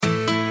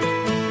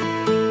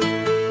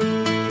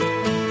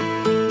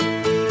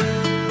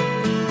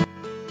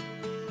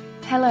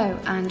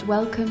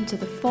welcome to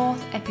the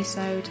 4th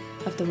episode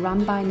of the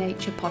Ram by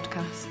Nature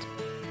podcast.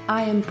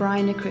 I am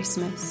Bryna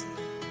Christmas.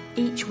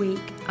 Each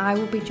week I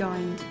will be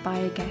joined by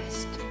a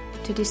guest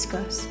to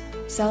discuss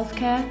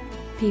self-care,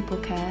 people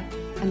care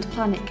and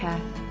planet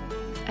care,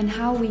 and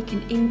how we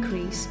can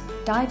increase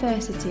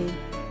diversity,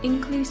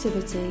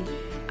 inclusivity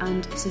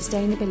and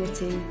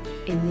sustainability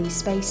in these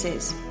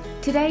spaces.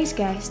 Today's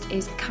guest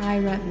is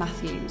Kyra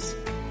Matthews.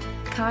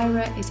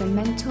 Kyra is a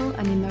mental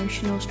and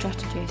emotional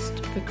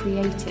strategist for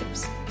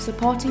creatives,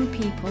 supporting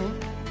people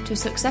to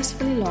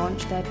successfully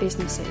launch their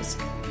businesses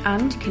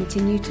and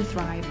continue to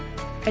thrive.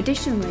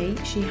 Additionally,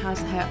 she has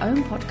her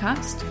own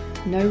podcast,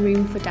 No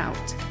Room for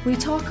Doubt. We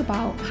talk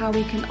about how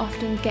we can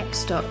often get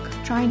stuck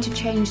trying to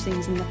change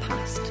things in the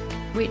past,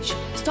 which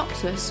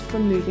stops us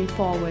from moving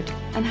forward,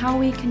 and how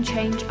we can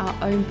change our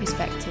own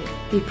perspective,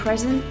 be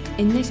present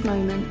in this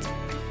moment,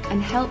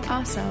 and help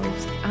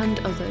ourselves and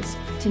others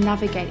to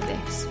navigate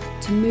this,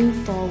 to move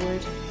forward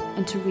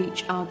and to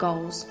reach our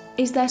goals.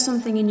 Is there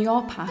something in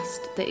your past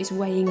that is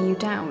weighing you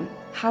down?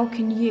 How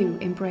can you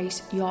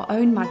embrace your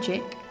own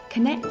magic,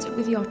 connect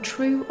with your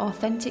true,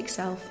 authentic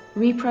self,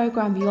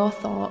 reprogram your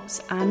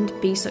thoughts and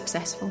be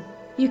successful?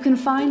 You can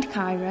find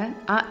Kyra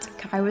at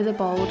Kyra the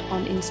Bold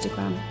on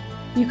Instagram.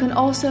 You can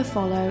also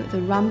follow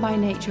the Ram by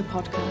Nature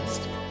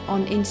podcast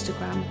on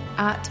Instagram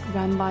at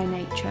Ram by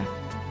Nature.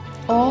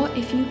 Or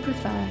if you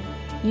prefer,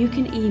 you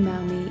can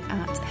email me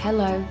at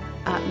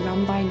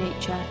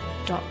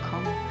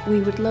hello@rambynature.com. We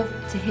would love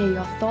to hear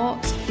your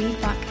thoughts,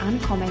 feedback and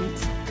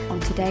comments on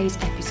today's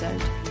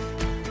episode.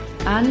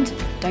 And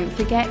don't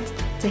forget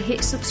to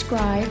hit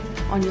subscribe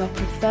on your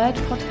preferred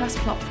podcast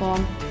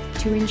platform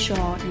to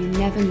ensure you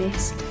never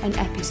miss an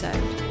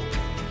episode.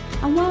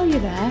 And while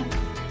you're there,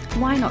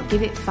 why not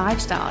give it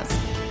 5 stars?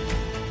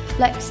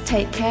 Let's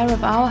take care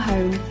of our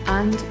home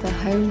and the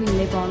home we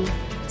live on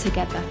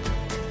together.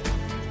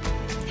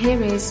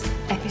 Here is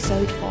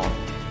episode 4.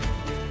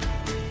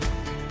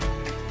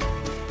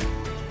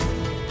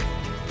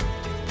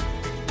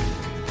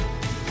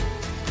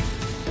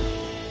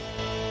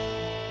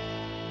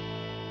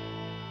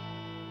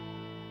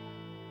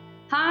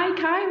 Hi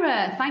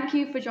Kyra, thank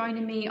you for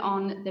joining me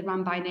on the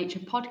Ram by Nature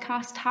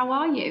podcast. How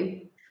are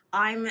you?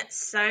 I'm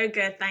so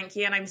good, thank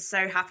you, and I'm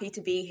so happy to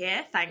be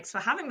here. Thanks for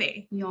having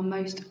me. You're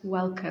most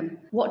welcome.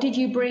 What did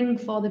you bring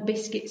for the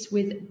biscuits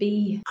with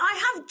bee? I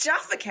have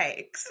Jaffa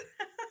cakes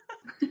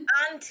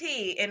and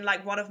tea in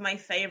one of my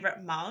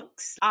favourite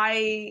mugs.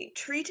 I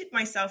treated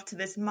myself to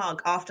this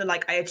mug after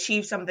I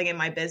achieved something in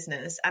my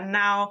business, and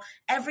now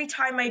every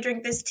time I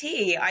drink this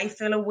tea, I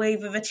feel a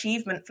wave of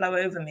achievement flow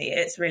over me.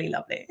 It's really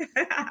lovely.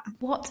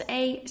 What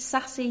a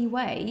sassy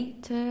way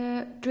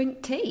to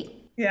drink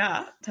tea.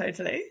 Yeah,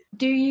 totally.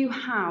 Do you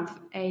have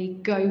a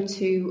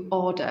go-to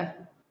order?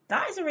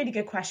 That is a really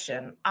good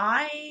question.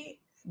 I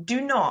do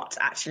not,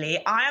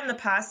 actually. I am the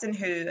person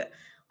who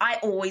I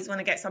always want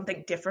to get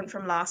something different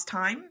from last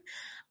time.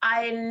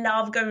 I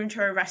love going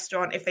to a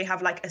restaurant if they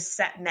have a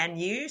set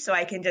menu, so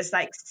I can just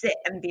sit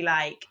and be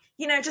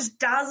just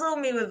dazzle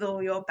me with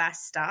all your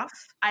best stuff.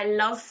 I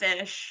love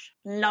fish,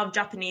 love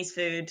Japanese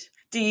food.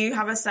 Do you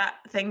have a set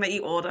thing that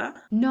you order?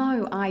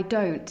 No, I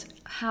don't.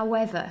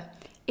 However,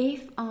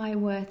 if I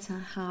were to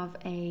have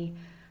a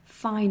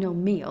final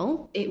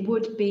meal, it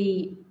would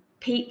be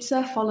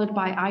pizza followed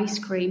by ice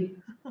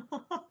cream.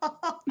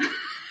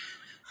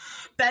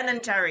 Ben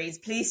 & Jerry's.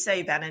 Please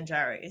say Ben &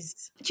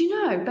 Jerry's. Do you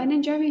know,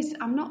 Ben & Jerry's,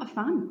 I'm not a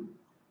fan. Oh my God.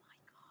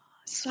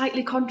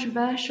 Slightly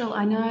controversial,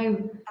 I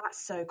know.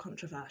 That's so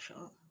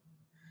controversial.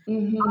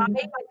 Mm-hmm. I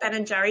like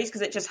Ben & Jerry's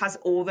because it just has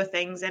all the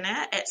things in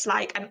it. It's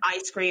like an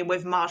ice cream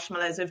with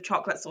marshmallows, with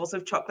chocolate sauce,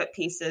 with chocolate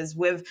pieces,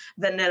 with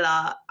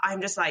vanilla.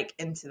 I'm just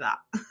into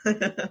that.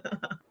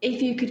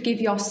 If you could give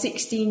your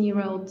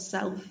 16-year-old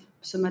self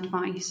some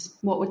advice,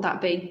 what would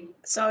that be?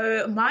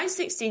 So my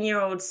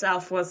 16-year-old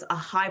self was a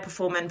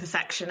high-performing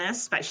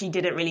perfectionist, but she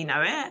didn't really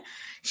know it.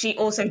 She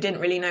also didn't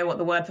really know what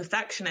the word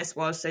perfectionist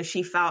was, so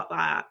she felt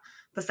that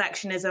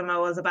perfectionism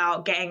was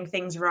about getting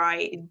things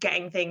right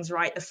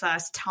the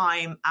first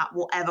time at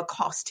whatever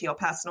cost to your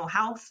personal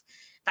health,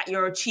 that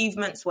your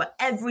achievements were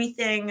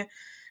everything,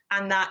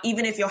 and that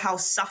even if your health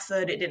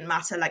suffered, it didn't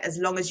matter, as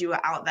long as you were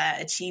out there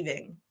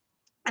achieving.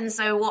 And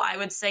so what I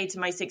would say to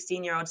my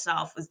 16-year-old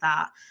self was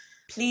that,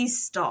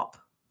 please stop,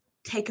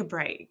 take a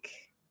break.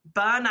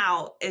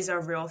 Burnout is a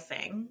real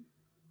thing,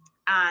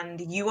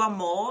 and you are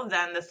more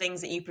than the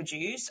things that you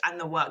produce and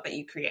the work that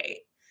you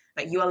create.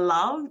 You are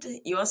loved,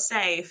 you are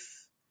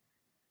safe,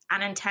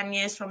 and in 10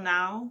 years from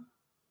now,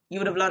 you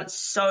would have learned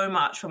so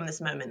much from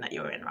this moment that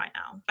you're in right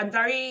now. I'm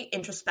very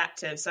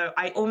introspective, so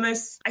I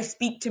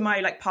speak to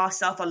my past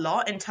self a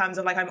lot in terms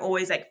of I'm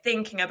always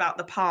thinking about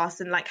the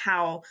past and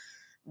how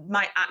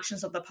my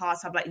actions of the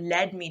past have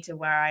led me to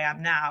where I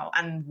am now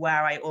and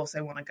where I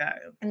also want to go.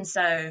 And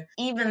so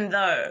even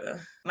though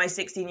my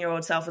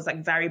 16-year-old self was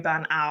very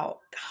burnt out,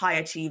 high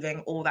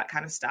achieving, all that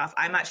kind of stuff,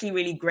 I'm actually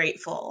really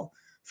grateful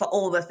for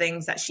all the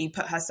things that she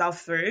put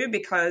herself through,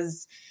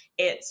 because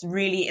it's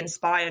really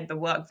inspired the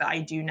work that I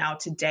do now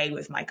today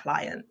with my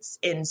clients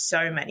in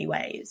so many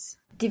ways.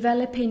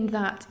 Developing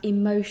that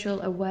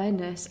emotional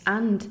awareness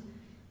and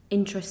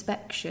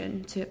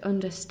introspection to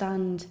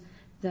understand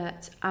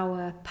that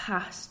our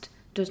past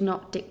does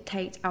not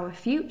dictate our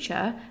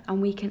future,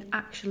 and we can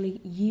actually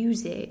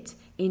use it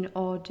in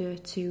order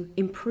to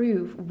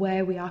improve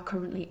where we are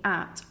currently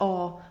at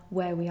or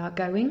where we are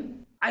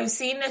going. I've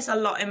seen this a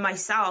lot in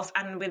myself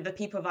and with the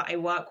people that I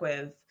work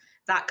with,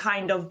 that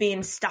kind of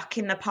being stuck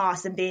in the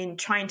past and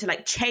trying to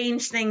like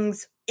change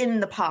things in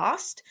the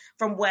past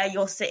from where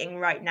you're sitting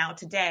right now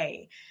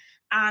today.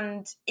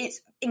 And it's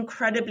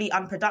incredibly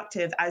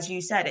unproductive. As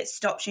you said, it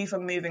stops you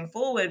from moving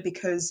forward,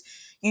 because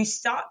you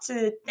start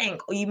to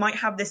think, or you might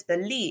have this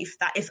belief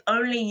that if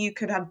only you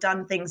could have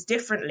done things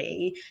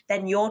differently,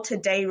 then your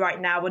today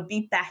right now would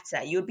be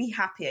better. You would be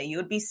happier. You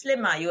would be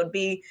slimmer. You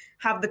would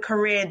have the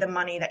career, the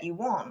money that you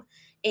want.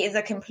 It is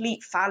a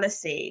complete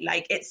fallacy.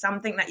 Like, it's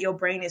something that your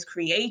brain is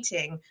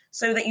creating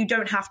so that you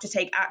don't have to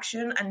take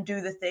action and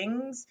do the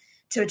things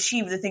to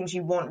achieve the things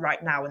you want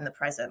right now in the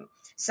present.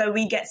 So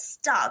we get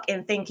stuck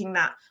in thinking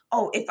that,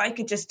 oh, if I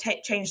could just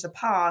change the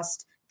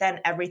past, then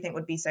everything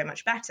would be so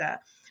much better.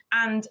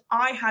 And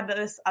I had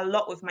this a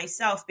lot with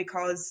myself,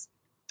 because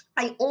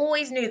I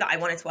always knew that I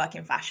wanted to work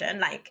in fashion,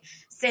 like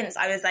since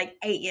I was like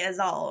 8 years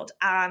old.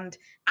 And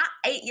at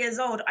 8 years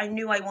old, I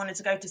knew I wanted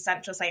to go to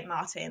Central St.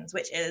 Martin's,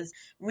 which is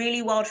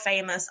really world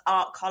famous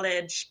art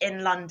college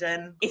in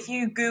London. If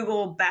you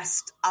Google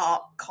best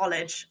art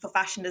college for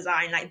fashion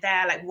design, like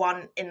they're like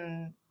one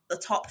in the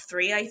top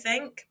 3, I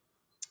think.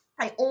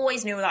 I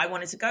always knew that I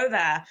wanted to go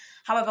there.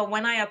 However,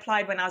 when I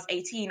applied when I was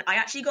 18, I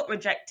actually got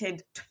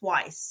rejected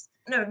twice.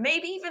 No,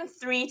 maybe even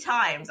 3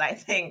 times, I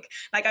think.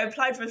 Like, I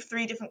applied for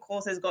 3 different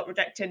courses, got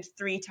rejected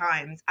 3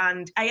 times.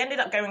 And I ended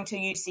up going to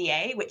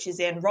UCA, which is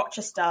in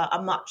Rochester, a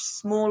much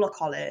smaller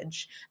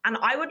college. And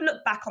I would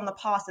look back on the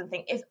past and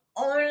think, if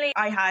only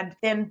I had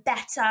been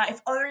better,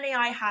 if only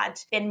I had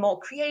been more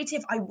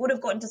creative, I would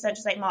have gotten to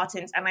Central St.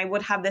 Martin's and I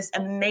would have this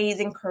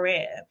amazing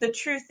career. The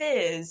truth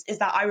is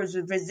that I was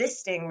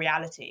resisting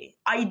reality.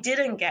 I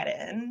didn't get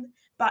in,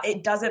 but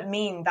it doesn't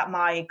mean that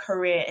my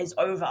career is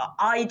over.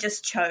 I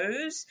just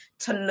chose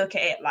to look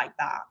at it like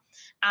that.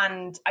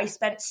 And I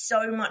spent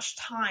so much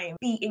time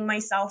beating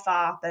myself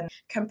up and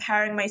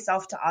comparing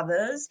myself to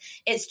others.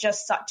 It's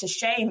just such a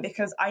shame,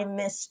 because I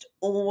missed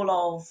all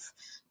of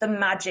the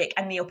magic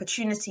and the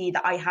opportunity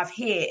that I have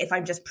here if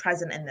I'm just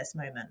present in this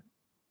moment.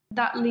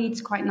 That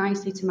leads quite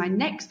nicely to my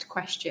next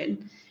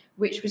question,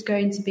 which was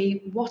going to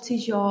be, what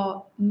is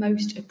your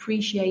most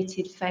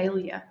appreciated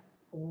failure?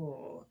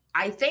 Ooh,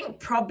 I think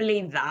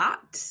probably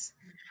that.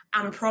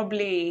 And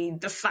probably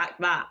the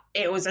fact that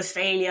it was a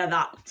failure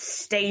that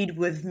stayed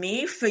with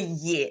me for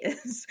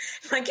years.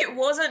 Like, it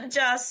wasn't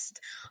just,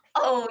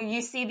 oh,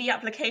 you see the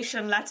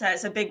application letter,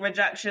 it's a big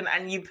rejection,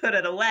 and you put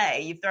it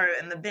away, you throw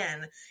it in the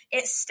bin.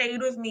 It stayed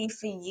with me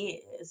for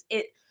years.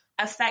 It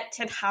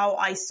affected how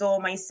I saw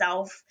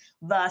myself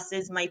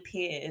versus my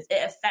peers.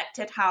 It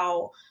affected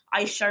how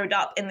I showed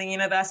up in the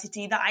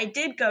university that I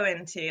did go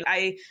into.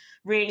 I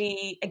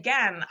really,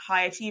 again,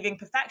 high achieving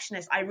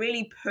perfectionist, I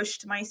really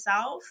pushed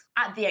myself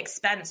at the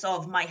expense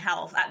of my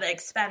health, at the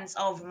expense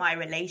of my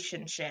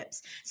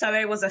relationships. So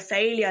it was a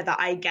failure that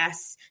I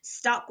guess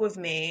stuck with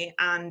me.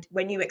 And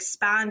when you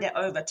expand it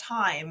over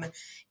time,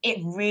 it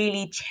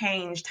really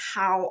changed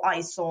how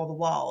I saw the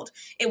world.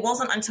 It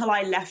wasn't until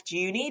I left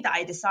uni that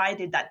I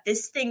decided that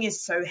this thing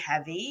is so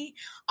heavy,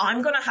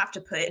 I'm going to have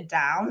to put it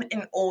down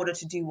in order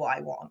to do what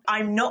I want.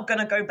 I'm not going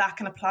to go back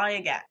and apply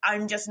again.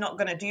 I'm just not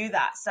going to do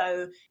that.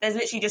 So there's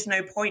literally just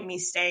no point me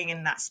staying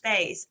in that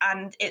space.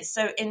 And it's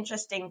so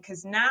interesting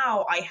because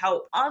now I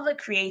help other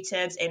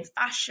creatives in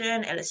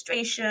fashion,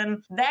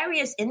 illustration,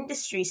 various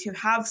industries who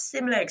have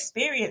similar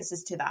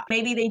experiences to that.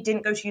 Maybe they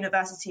didn't go to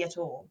university at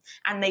all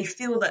and they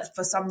feel that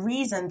for some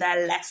reason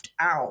they're left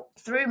out.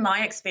 Through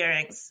my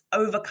experience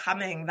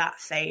overcoming that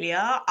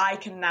failure, I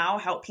can now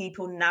help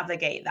people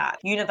navigate that.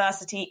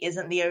 University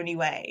isn't the only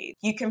way.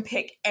 You can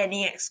pick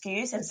any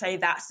excuse and say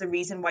that's the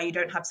reason why you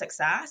don't have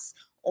success.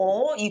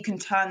 Or you can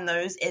turn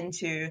those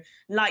into,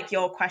 like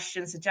your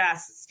question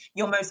suggests,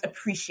 your most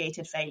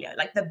appreciated failure,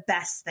 like the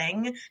best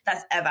thing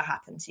that's ever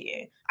happened to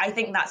you. I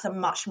think that's a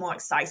much more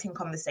exciting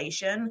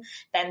conversation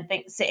than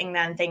sitting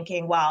there and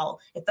thinking, well,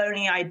 if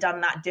only I'd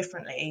done that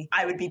differently,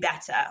 I would be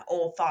better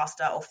or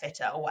faster or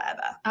fitter or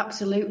whatever.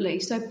 Absolutely.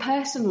 So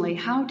personally,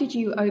 how did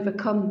you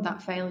overcome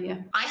that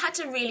failure? I had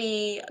to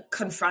really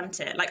confront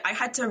it. Like, I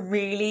had to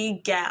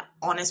really get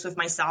honest with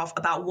myself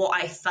about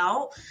what I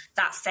felt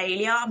that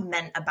failure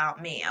meant about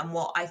me. me and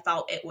what I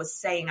felt it was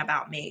saying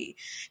about me.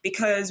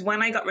 Because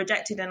when I got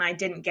rejected and I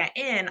didn't get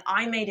in,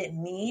 I made it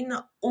mean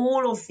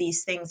all of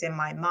these things in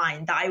my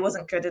mind, that I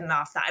wasn't good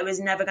enough, that I was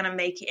never going to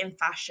make it in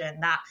fashion,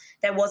 that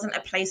there wasn't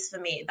a place for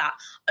me, that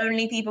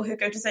only people who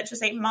go to Central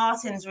St.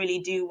 Martin's really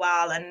do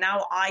well, and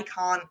now I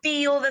can't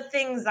be all the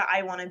things that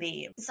I want to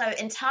be. So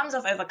in terms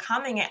of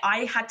overcoming it,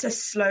 I had to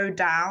slow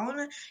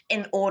down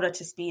in order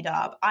to speed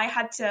up. I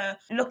had to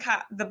look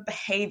at the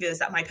behaviors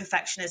that my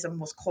perfectionism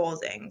was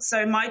causing.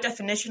 So my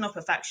definition of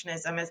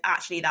perfectionism is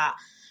actually that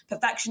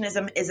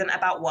perfectionism isn't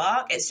about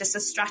work. It's just a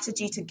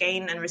strategy to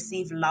gain and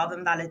receive love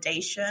and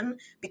validation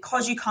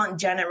because you can't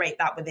generate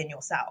that within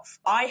yourself.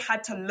 I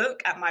had to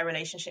look at my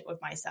relationship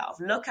with myself,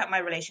 look at my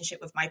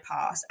relationship with my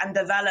past, and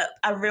develop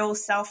a real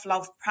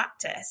self-love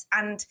practice.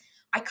 And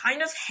I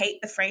kind of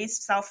hate the phrase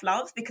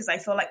self-love because I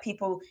feel like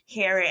people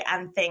hear it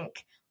and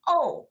think,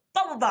 oh,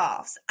 bubble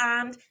baths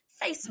and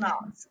face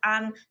masks.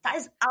 And that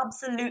is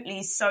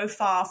absolutely so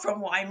far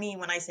from what I mean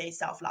when I say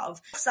self-love.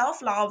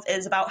 Self-love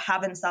is about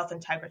having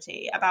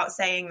self-integrity, about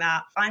saying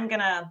that I'm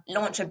going to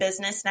launch a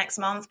business next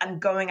month and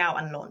going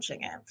out and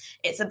launching it.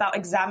 It's about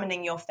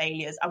examining your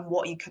failures and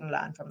what you can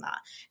learn from that.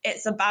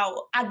 It's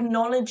about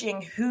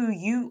acknowledging who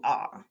you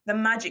are, the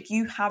magic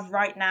you have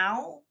right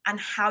now, and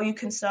how you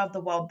can serve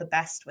the world the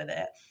best with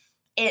it.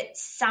 It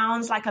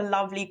sounds like a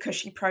lovely,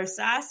 cushy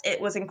process. It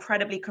was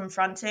incredibly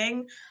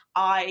confronting.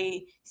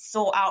 I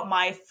sought out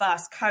my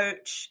first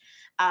coach.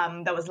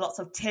 There was lots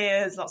of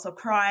tears, lots of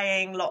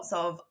crying, lots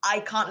of,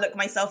 I can't look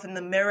myself in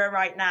the mirror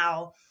right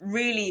now.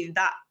 Really,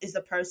 that is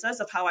the process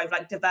of how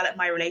I've developed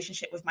my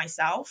relationship with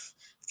myself,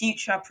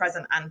 future,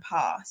 present, and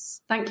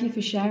past. Thank you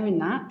for sharing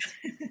that.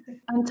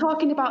 And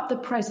talking about the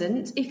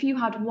present, if you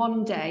had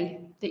one day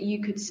that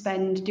you could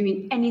spend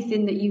doing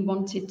anything that you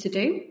wanted to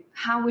do,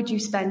 how would you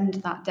spend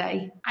that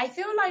day? I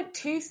feel like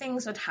two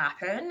things would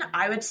happen.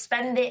 I would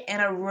spend it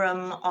in a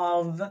room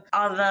of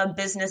other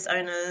business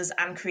owners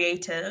and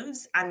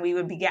creatives, and we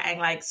would be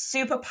getting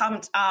super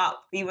pumped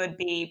up. We would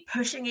be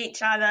pushing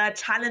each other,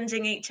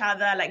 challenging each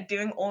other,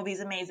 doing all these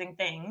amazing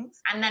things.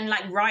 And then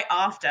right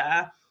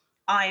after,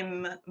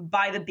 I'm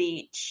by the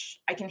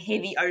beach, I can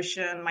hear the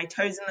ocean, my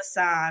toes in the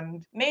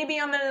sand. Maybe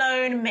I'm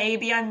alone,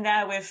 maybe I'm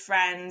there with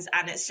friends,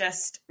 and it's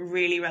just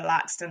really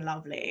relaxed and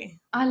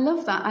lovely. I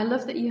love that. I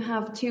love that you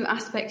have two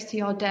aspects to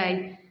your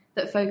day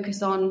that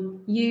focus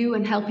on you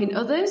and helping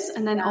others,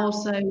 and then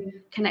also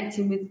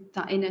connecting with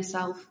that inner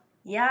self.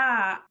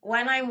 Yeah,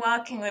 when I'm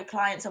working with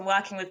clients and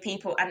working with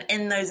people and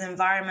in those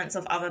environments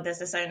of other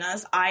business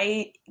owners,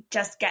 I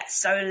just get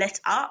so lit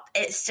up.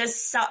 It's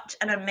just such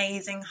an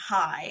amazing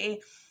high.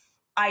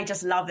 I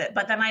just love it.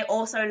 But then I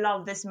also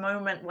love this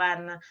moment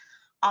when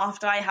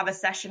after I have a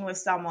session with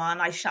someone,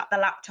 I shut the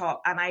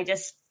laptop and I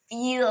just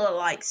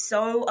feel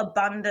so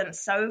abundant,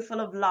 so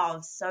full of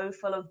love, so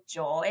full of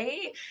joy.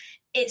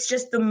 It's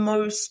just the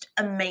most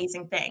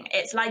amazing thing.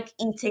 It's like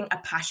eating a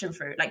passion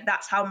fruit.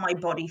 That's how my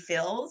body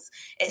feels.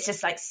 It's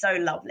just so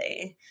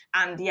lovely.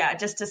 And yeah,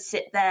 just to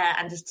sit there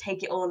and just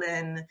take it all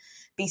in,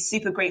 be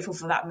super grateful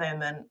for that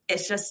moment.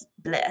 It's just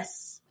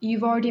bliss.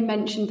 You've already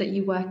mentioned that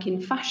you work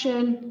in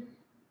fashion,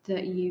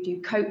 that you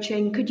do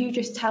coaching. Could you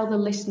just tell the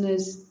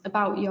listeners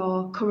about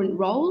your current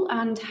role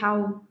and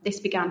how this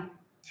began?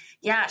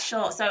 Yeah,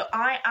 sure. So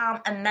I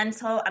am a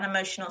mental and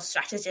emotional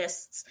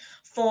strategist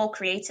for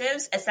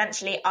creatives.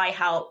 Essentially, I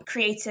help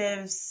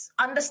creatives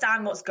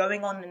understand what's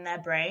going on in their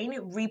brain,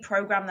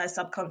 reprogram their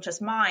subconscious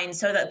mind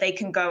so that they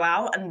can go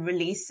out and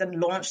release and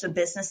launch the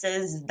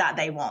businesses that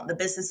they want, the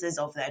businesses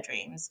of their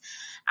dreams.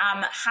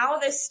 How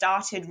this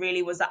started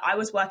really was that I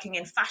was working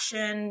in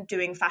fashion,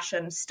 doing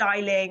fashion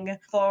styling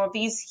for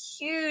these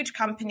huge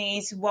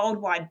companies,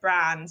 worldwide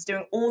brands,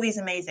 doing all these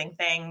amazing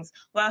things,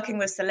 working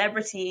with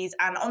celebrities.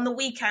 And on the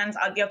weekends,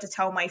 I'd be able to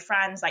tell my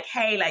friends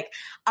hey,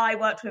 I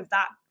worked with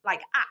that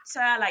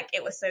actor,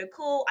 it was so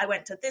cool. I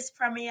went to this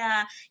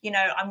premiere,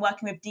 I'm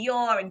working with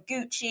Dior and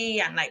Gucci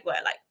and we're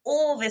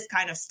all this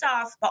kind of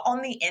stuff. But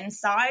on the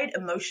inside,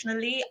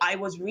 emotionally, I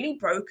was really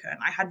broken.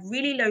 I had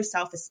really low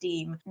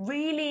self-esteem,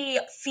 really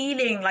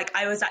feeling like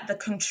I was at the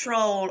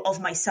control of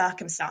my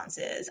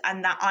circumstances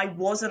and that I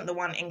wasn't the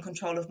one in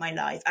control of my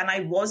life. And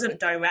I wasn't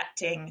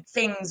directing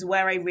things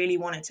where I really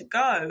wanted to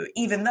go,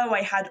 even though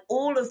I had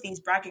all of these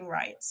bragging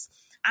rights.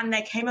 And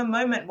there came a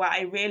moment where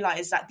I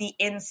realized that the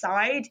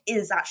inside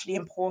is actually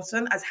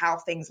important as how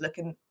things look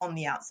on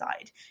the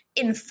outside.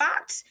 In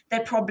fact,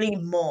 they're probably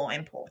more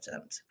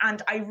important.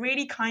 And I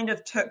really kind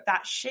of took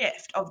that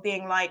shift of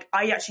being I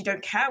actually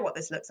don't care what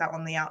this looks like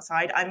on the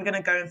outside. I'm going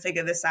to go and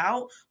figure this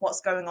out,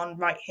 what's going on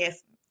right here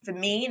for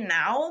me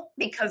now,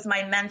 because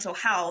my mental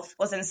health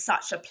was in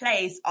such a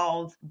place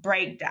of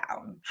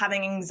breakdown,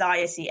 having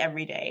anxiety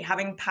every day,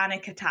 having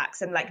panic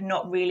attacks and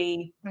not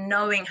really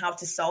knowing how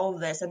to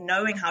solve this and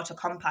knowing how to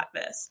combat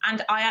this.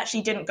 And I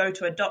actually didn't go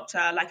to a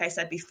doctor. Like I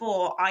said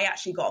before, I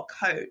actually got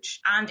a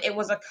coach, and it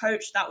was a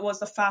coach that was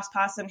the first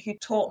person who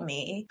taught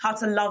me how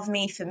to love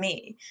me for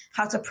me,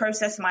 how to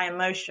process my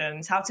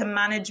emotions, how to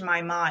manage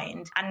my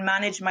mind and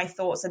manage my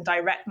thoughts and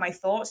direct my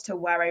thoughts to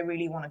where I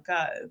really want to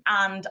go.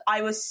 And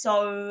I was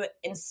so so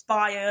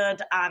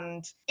inspired,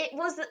 and it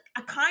was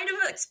a kind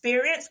of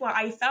experience where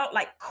I felt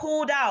like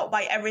called out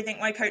by everything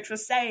my coach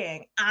was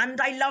saying, and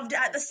I loved it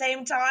at the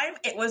same time.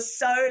 It was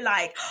so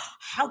like,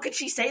 how could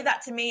she say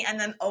that to me? And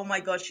then, oh my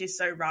God, she's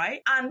so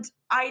right. And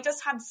I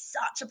just had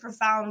such a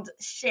profound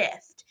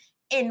shift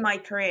in my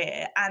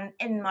career and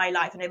in my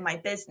life and in my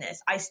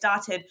business. I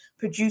started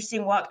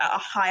producing work at a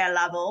higher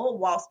level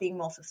whilst being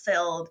more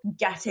fulfilled,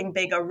 getting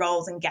bigger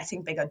roles and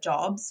getting bigger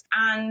jobs.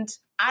 And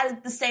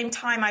at the same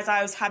time as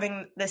I was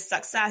having this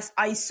success,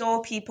 I saw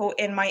people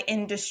in my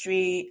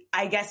industry,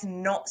 I guess,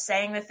 not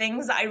saying the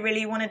things that I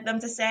really wanted them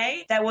to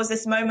say. There was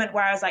this moment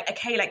where I was like,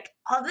 okay, like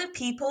other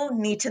people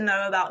need to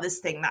know about this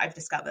thing that I've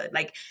discovered.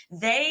 Like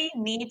they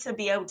need to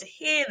be able to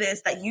hear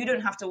this, that you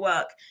don't have to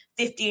work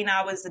 15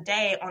 hours a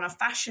day on a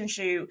fashion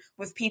shoot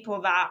with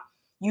people that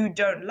you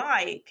don't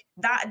like.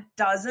 That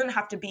doesn't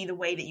have to be the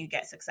way that you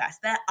get success.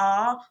 There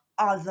are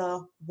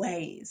other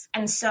ways.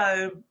 And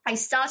so I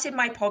started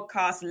my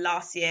podcast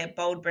last year,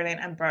 Bold, Brilliant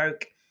and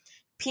Broke.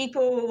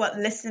 People were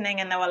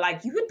listening and they were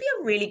like, you would be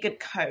a really good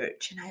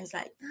coach. And I was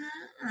like,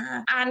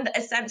 And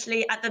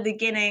essentially at the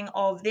beginning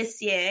of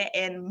this year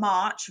in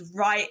March,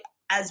 right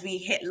as we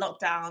hit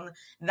lockdown,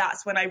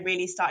 that's when I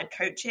really started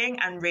coaching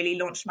and really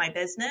launched my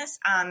business.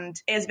 And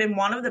it's been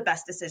one of the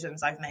best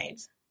decisions I've made.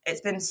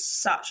 It's been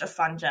such a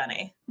fun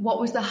journey. What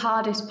was the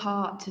hardest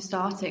part to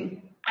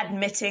starting?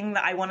 Admitting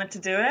that I wanted to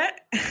do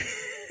it.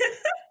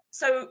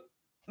 So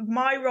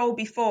my role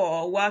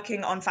before,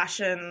 working on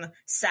fashion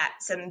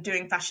sets and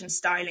doing fashion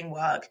styling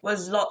work,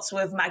 was lots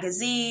with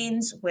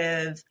magazines,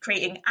 with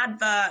creating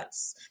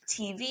adverts,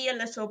 TV a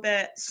little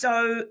bit.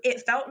 So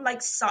it felt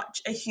like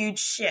such a huge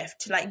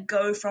shift to like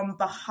go from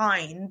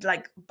behind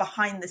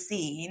the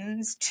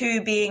scenes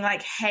to being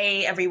like,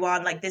 hey,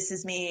 everyone, like this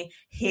is me,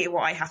 hear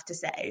what I have to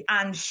say.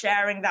 And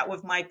sharing that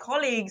with my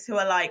colleagues who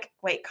are like,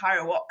 wait,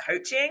 Kyra, what,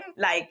 coaching?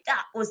 Like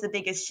that was the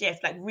biggest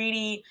shift, like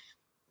really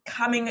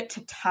coming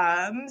to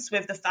terms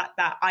with the fact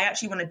that I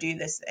actually want to do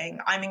this thing.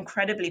 I'm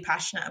incredibly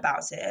passionate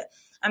about it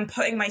and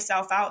putting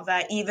myself out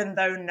there, even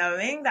though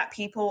knowing that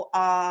people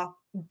are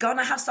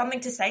gonna have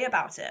something to say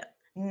about it,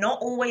 not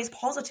always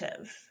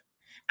positive,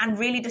 and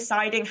really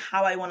deciding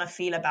how I want to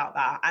feel about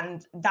that.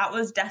 And that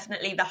was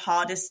definitely the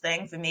hardest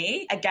thing for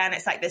me. Again,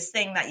 it's like this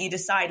thing that you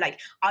decide, like,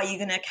 are you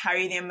going to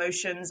carry the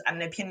emotions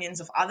and the opinions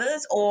of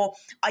others? Or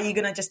are you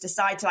going to just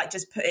decide to like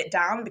just put it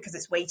down because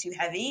it's way too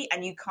heavy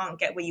and you can't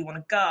get where you want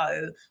to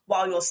go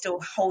while you're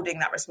still holding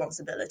that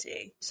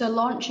responsibility? So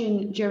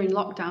launching during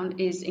lockdown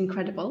is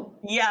incredible.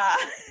 Yeah,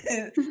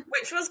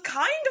 which was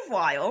kind of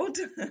wild.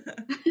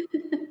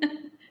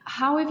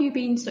 How have you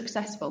been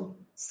successful?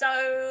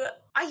 So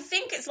I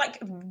think it's like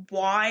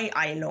why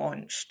I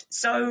launched.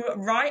 So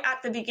right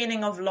at the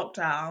beginning of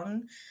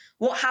lockdown,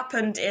 what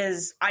happened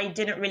is I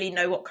didn't really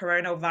know what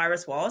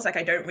coronavirus was. Like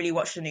I don't really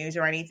watch the news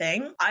or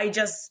anything. I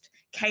just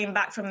came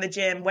back from the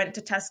gym, went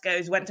to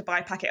Tesco's, went to buy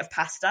a packet of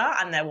pasta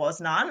and there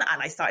was none.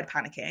 And I started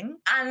panicking.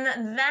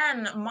 And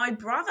then my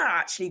brother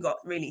actually got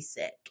really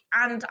sick.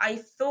 And I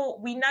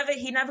thought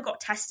he never got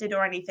tested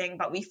or anything,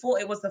 but we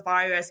thought it was the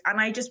virus. And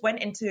I just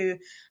went into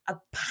a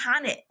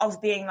panic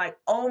of being like,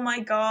 oh my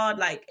God,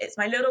 like it's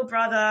my little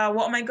brother.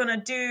 What am I going to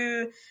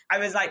do? I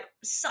was like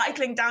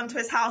cycling down to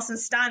his house and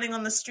standing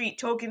on the street,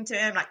 talking to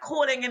him, like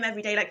calling him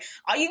every day. Like,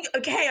 are you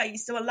okay? Are you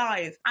still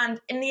alive? And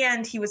in the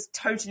end, he was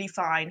totally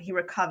fine. He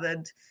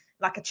recovered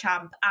like a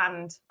champ.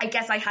 And I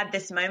guess I had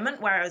this moment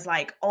where I was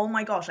like, oh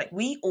my gosh, like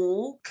we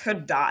all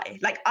could die.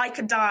 Like I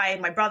could die,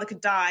 my brother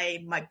could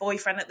die, my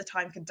boyfriend at the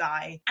time could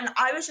die. And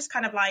I was just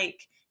kind of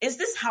like, is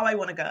this how I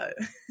want to go?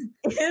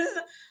 Is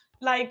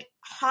like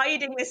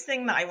hiding this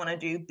thing that I want to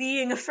do,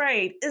 being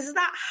afraid, is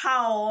that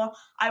how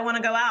I want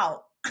to go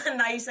out?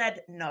 And I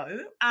said no.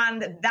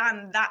 And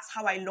then that's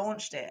how I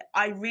launched it.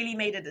 I really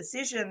made a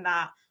decision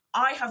that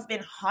I have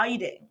been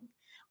hiding.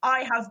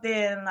 I have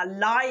been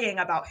lying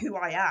about who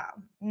I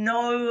am.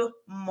 No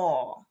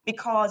more.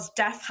 Because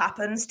death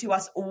happens to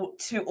us all,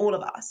 to all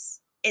of us.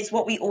 It's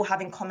what we all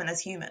have in common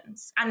as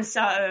humans. And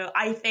so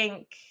I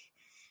think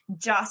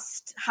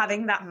just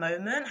having that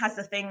moment has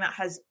the thing that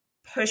has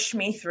pushed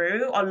me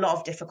through a lot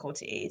of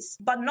difficulties.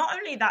 But not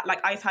only that,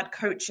 like I've had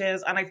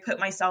coaches and I've put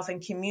myself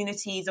in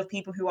communities of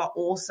people who are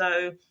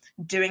also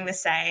doing the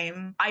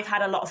same. I've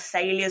had a lot of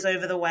failures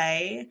over the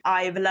way.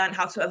 I've learned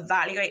how to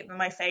evaluate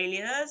my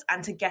failures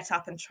and to get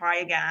up and try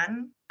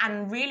again.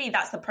 And really,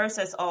 that's the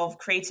process of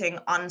creating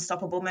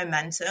unstoppable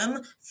momentum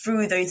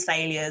through those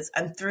failures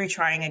and through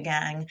trying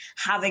again,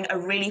 having a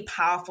really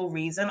powerful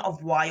reason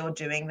of why you're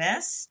doing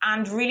this.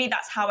 And really,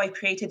 that's how I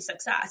created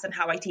success and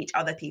how I teach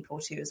other people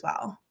too as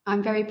well.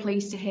 I'm very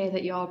pleased to hear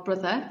that your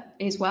brother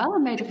is well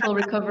and made a full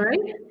recovery.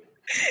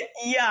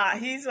 Yeah,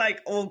 he's like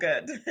all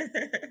good.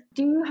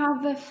 Do you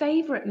have a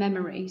favourite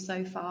memory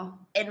so far?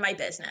 In my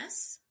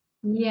business?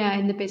 Yeah,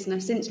 in the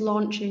business. Since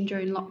launching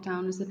during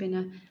lockdown, has there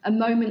been a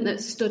moment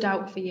that stood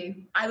out for you?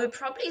 I would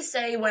probably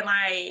say when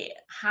I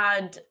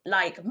had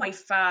like my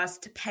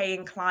first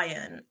paying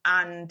client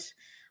and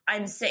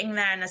I'm sitting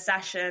there in a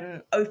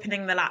session,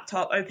 opening the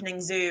laptop,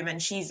 opening Zoom,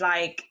 and she's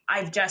like,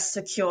 I've just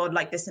secured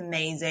like this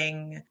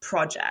amazing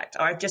project,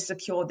 or I've just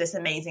secured this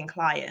amazing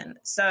client.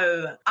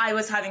 So I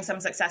was having some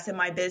success in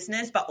my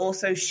business, but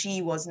also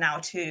she was now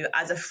too,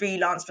 as a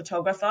freelance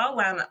photographer,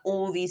 when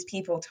all these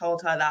people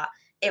told her that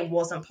it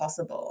wasn't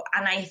possible.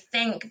 And I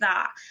think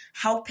that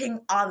helping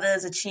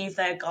others achieve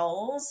their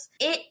goals,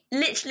 it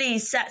literally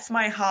sets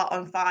my heart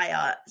on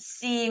fire,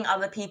 seeing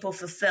other people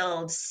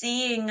fulfilled,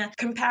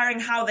 comparing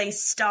how they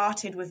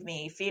started with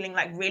me, feeling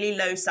like really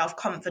low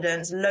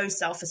self-confidence, low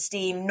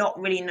self-esteem, not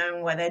really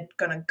knowing where they're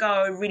going to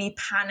go, really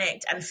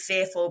panicked and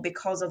fearful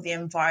because of the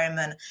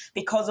environment,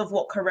 because of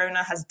what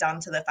Corona has done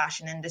to the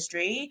fashion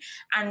industry.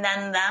 And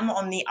then them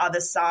on the other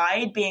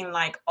side being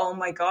like, oh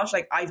my gosh,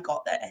 like I've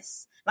got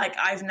this. Like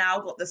I've now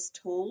got the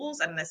tools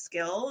and the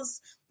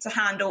skills to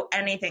handle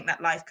anything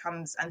that life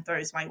comes and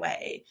throws my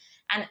way.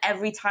 And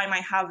every time I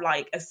have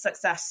like a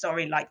success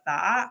story like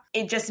that,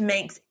 it just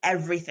makes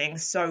everything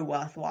so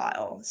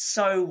worthwhile,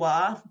 so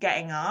worth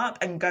getting up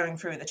and going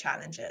through the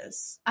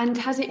challenges. And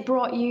has it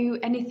brought you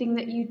anything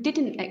that you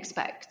didn't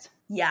expect?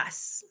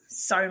 Yes,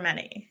 so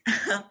many.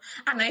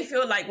 And I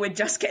feel like we're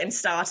just getting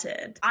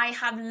started. I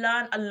have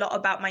learned a lot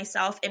about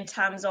myself in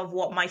terms of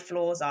what my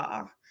flaws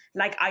are.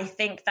 Like, I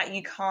think that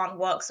you can't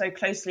work so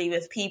closely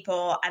with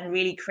people and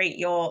really create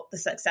the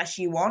success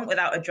you want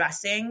without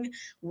addressing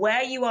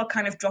where you are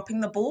kind of dropping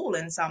the ball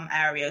in some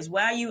areas,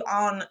 where you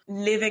aren't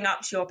living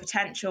up to your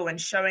potential and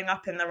showing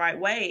up in the right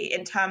way.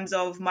 In terms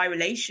of my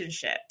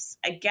relationships,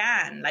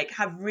 again, like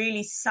have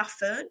really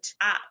suffered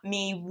at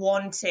me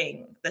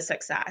wanting the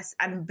success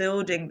and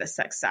building the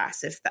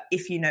success,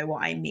 if you know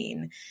what I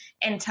mean.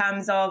 In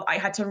terms of, I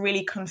had to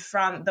really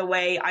confront the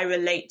way I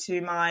relate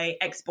to my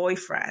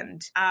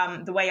ex-boyfriend,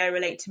 the way I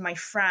relate to my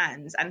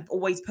friends, and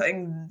always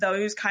putting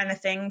those kind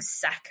of things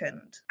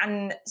second.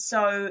 And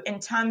so in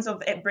terms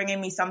of it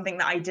bringing me something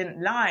that I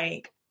didn't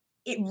like,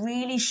 it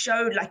really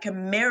showed like a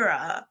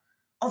mirror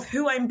of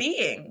who I'm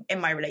being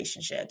in my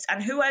relationships.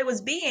 And who I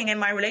was being in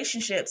my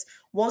relationships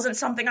wasn't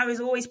something I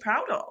was always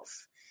proud of.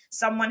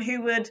 Someone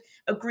who would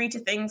agree to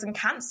things and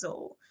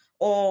cancel,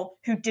 or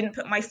who didn't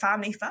put my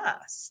family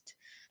first.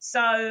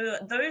 So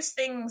those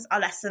things are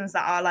lessons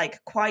that are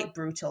like quite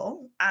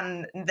brutal,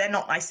 and they're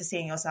not nice to see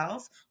in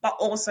yourself. But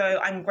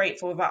also I'm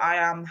grateful that I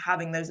am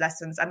having those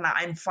lessons and that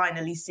I'm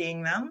finally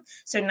seeing them.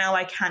 So now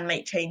I can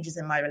make changes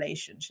in my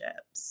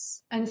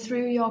relationships. And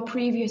through your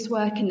previous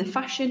work in the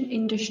fashion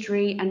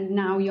industry and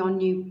now your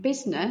new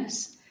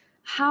business,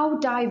 how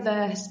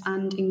diverse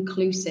and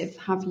inclusive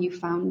have you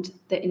found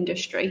the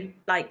industry?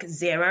 Like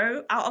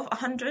 0 out of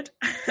 100.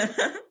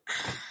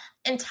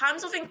 In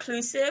terms of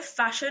inclusive,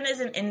 fashion is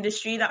an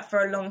industry that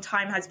for a long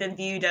time has been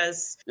viewed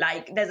as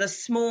like there's a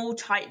small,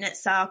 tight-knit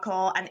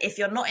circle. And if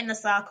you're not in the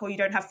circle, you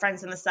don't have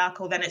friends in the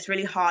circle, then it's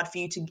really hard for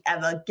you to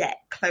ever get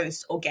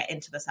close or get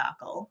into the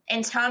circle.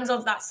 In terms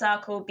of that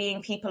circle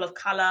being people of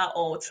color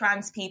or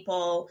trans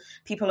people,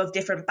 people of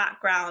different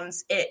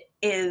backgrounds, it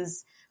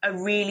is a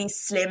really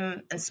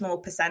slim and small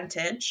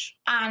percentage.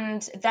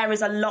 And there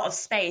is a lot of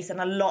space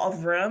and a lot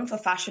of room for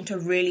fashion to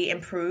really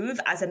improve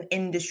as an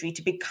industry,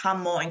 to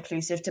become more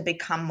inclusive, to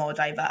become more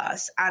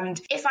diverse.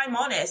 And if I'm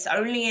honest,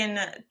 only in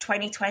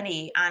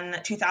 2020 and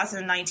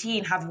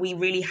 2019 have we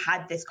really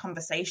had this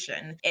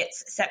conversation.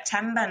 It's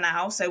September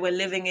now, so we're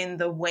living in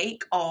the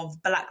wake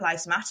of Black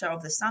Lives Matter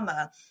of the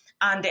summer.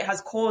 And it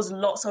has caused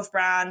lots of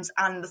brands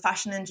and the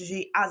fashion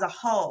industry as a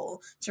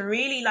whole to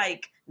really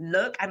like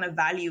look and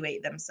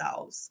evaluate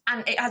themselves.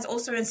 And it has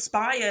also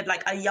inspired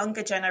like a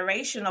younger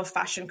generation of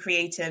fashion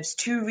creatives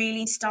to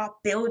really start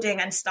building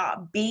and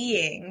start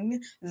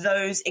being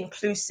those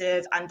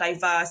inclusive and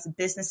diverse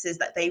businesses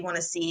that they want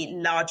to see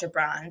larger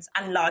brands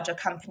and larger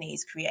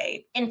companies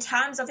create. In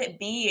terms of it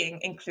being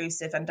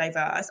inclusive and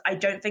diverse, I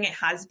don't think it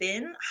has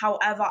been.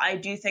 However, I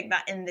do think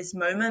that in this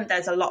moment,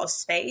 there's a lot of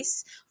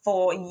space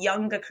for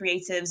younger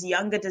creatives,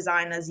 younger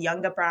designers,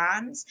 younger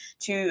brands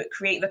to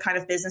create the kind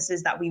of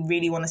businesses that we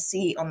really want to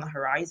see on the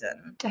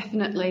horizon.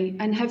 Definitely.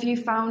 And have you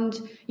found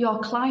your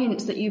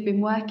clients that you've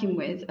been working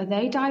with, are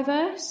they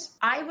diverse?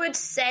 I would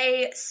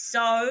say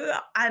so.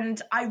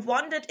 And I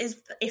wondered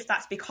if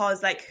that's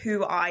because like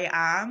who I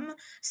am.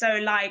 So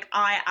like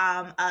I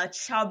am a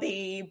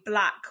chubby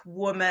Black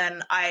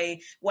woman. I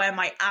wear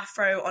my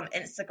afro on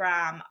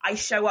Instagram. I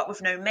show up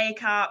with no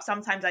makeup.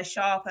 Sometimes I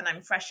show up and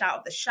I'm fresh out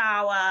of the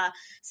shower.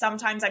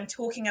 Sometimes I'm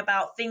talking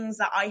about things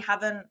that I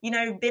haven't,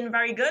 been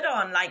very good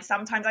on. Like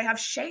sometimes I have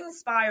shame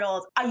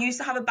spirals. I used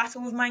to have a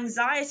battle with my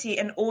anxiety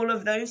and all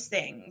of those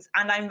things.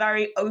 And I'm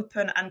very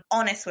open and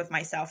honest with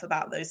myself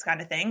about those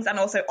kind of things, and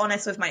also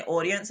honest with my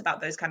audience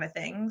about those kind of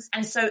things.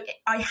 And so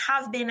I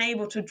have been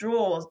able to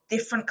draw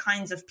different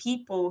kinds of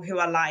people who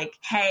are like,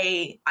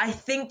 hey, I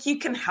think you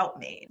can help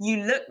me.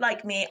 You look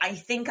like me. I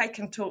think I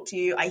can talk to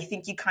you. I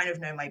think you kind of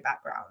know my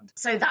background.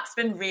 So that's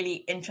been really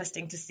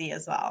interesting to see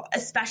as well,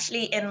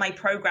 especially in my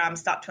program,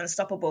 Start to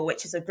Unstoppable,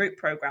 which is a group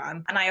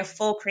program. And I have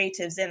 4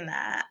 creatives in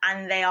there,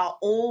 and they are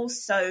all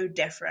so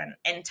different.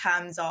 different in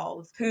terms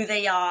of who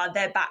they are,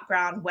 their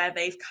background, where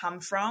they've come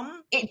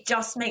from. It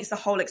just makes the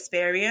whole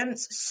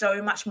experience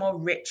so much more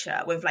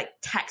richer with like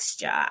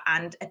texture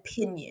and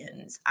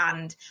opinions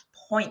and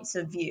points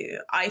of view.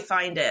 I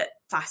find it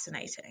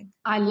fascinating.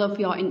 I love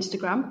your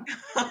Instagram.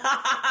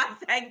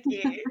 Thank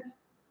you.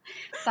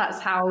 That's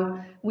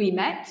how we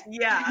met.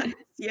 Yeah.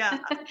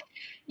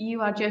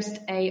 You are just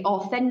a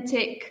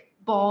authentic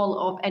ball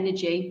of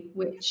energy,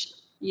 which,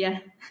 yeah.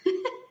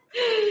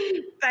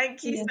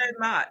 Thank you so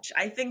much.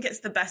 I think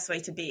it's the best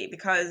way to be,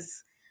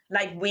 because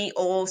like we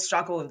all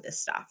struggle with this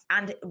stuff.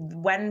 And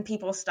when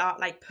people start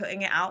like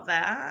putting it out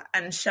there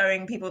and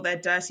showing people their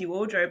dirty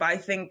wardrobe, I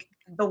think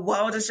the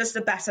world is just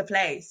a better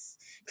place,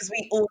 because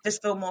we all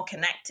just feel more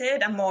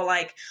connected and more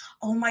like,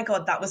 oh my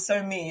God, that was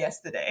so me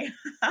yesterday.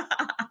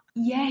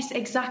 Yes,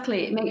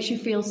 exactly. It makes you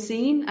feel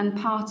seen and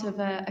part of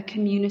a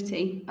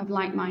community of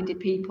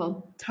like-minded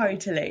people.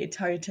 Totally.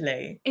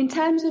 In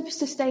terms of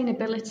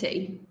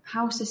sustainability,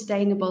 how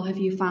sustainable have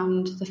you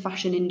found the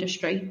fashion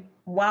industry?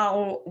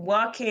 Well,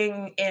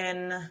 working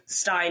in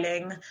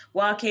styling,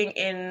 working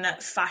in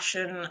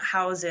fashion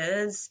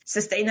houses,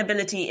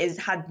 sustainability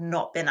had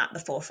not been at the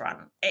forefront.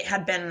 It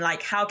had been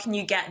like, how can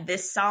you get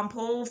this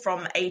sample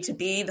from A to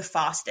B the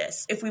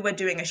fastest? If we were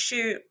doing a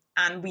shoot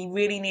and we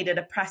really needed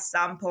a press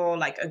sample,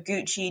 like a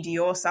Gucci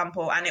Dior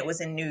sample, and it was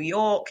in New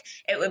York,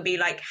 it would be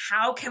like,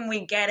 how can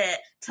we get it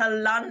to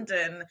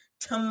London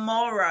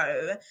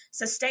tomorrow?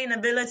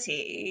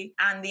 Sustainability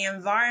and the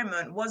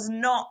environment was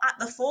not at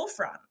the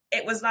forefront.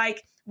 It was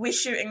like, we're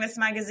shooting this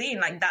magazine,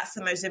 like that's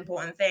the most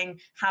important thing.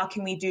 How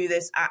can we do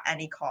this at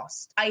any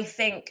cost? I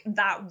think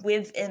that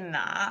within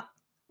that,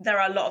 there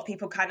are a lot of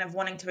people kind of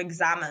wanting to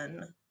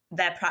examine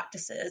their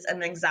practices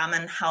and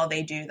examine how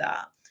they do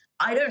that.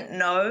 I don't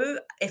know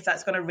if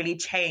that's going to really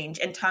change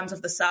in terms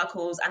of the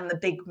circles and the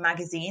big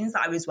magazines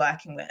that I was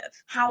working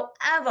with.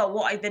 However,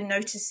 what I've been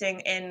noticing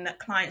in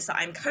clients that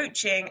I'm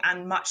coaching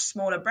and much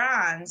smaller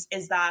brands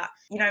is that,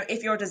 you know,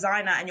 if you're a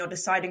designer and you're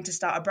deciding to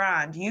start a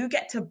brand, you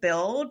get to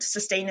build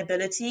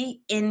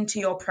sustainability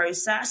into your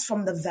process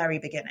from the very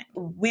beginning,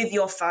 with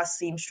your first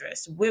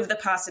seamstress, with the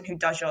person who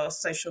does your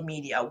social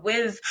media,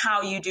 with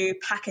how you do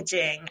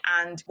packaging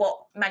and what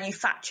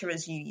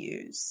manufacturers you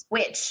use,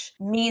 which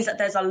means that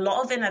there's a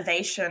lot of innovation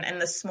in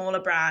the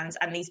smaller brands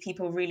and these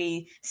people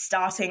really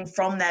starting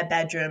from their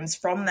bedrooms,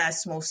 from their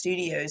small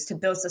studios to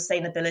build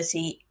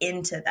sustainability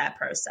into their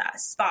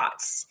process.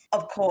 But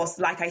of course,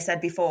 like I said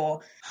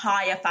before,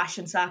 higher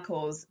fashion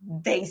circles,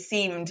 they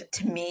seemed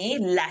to me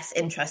less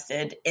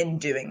interested in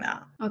doing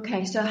that.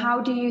 Okay, so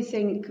how do you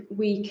think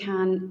we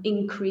can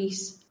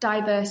increase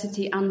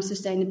diversity and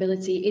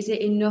sustainability? Is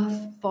it enough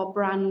for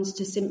brands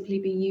to simply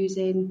be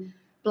using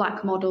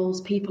Black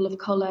models, people of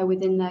colour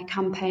within their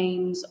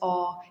campaigns,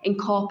 or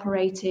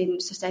incorporating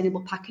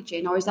sustainable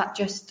packaging? Or is that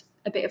just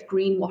a bit of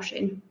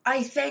greenwashing?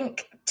 I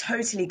think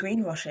totally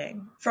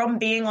greenwashing. From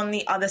being on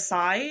the other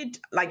side,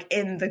 like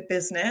in the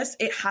business,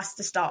 it has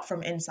to start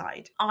from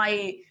inside.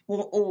 I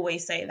will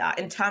always say that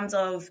in terms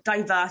of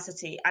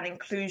diversity and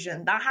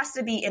inclusion, that has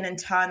to be an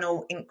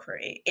internal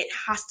inquiry. It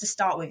has to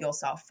start with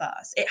yourself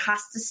first. It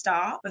has to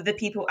start with the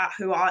people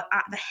who are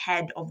at the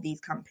head of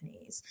these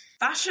companies.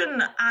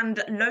 Fashion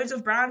and loads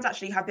of brands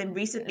actually have been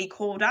recently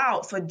called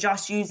out for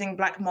just using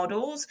Black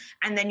models.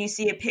 And then you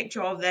see a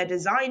picture of their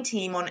design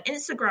team on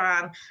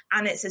Instagram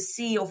and it's a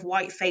sea of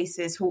white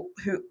faces who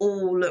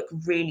all look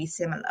really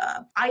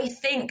similar. I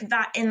think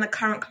that in the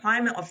current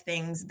climate of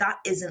things, that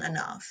isn't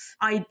enough.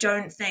 I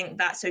don't think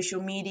that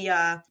social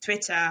media,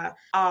 Twitter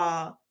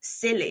are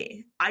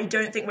silly. I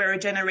don't think we're a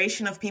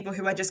generation of people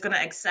who are just going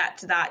to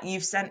accept that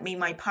you've sent me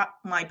my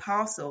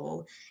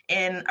parcel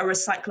in a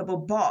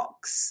recyclable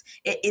box.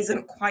 It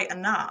isn't quite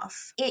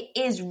enough. It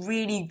is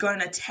really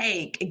going to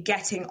take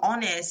getting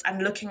honest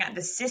and looking at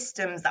the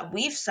systems that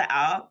we've set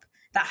up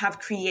that have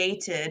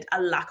created a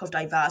lack of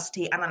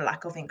diversity and a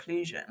lack of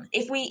inclusion.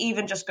 If we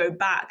even just go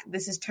back,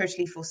 this is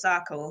totally full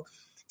circle,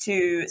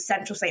 to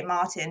Central St.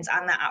 Martin's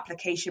and their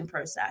application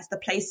process, the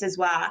places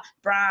where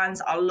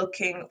brands are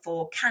looking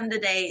for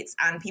candidates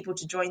and people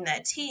to join their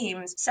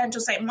teams.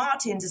 Central St.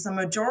 Martin's is a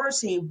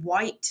majority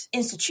white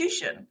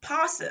institution.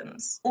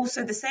 Parsons,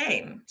 also the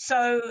same.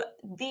 So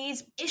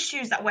these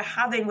issues that we're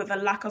having with a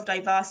lack of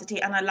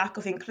diversity and a lack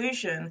of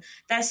inclusion,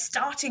 they're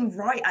starting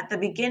right at the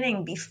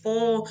beginning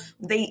before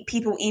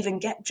people even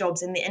get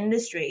jobs in the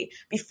industry,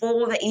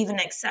 before they're even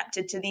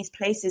accepted to these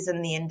places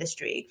in the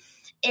industry.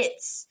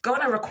 It's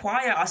going to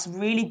require us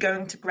really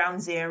going to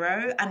ground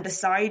zero and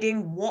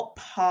deciding what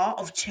part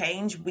of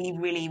change we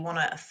really want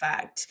to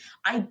affect.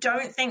 I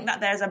don't think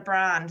that there's a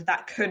brand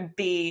that could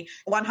be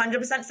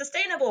 100%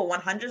 sustainable,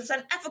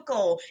 100%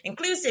 ethical,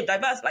 inclusive,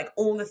 diverse, like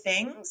all the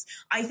things.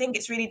 I think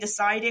it's really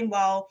deciding,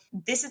 well,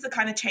 this is the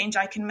kind of change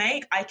I can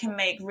make. I can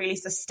make really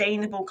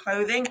sustainable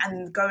clothing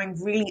and going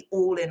really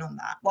all in on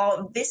that.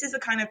 Well, this is the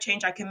kind of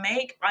change I can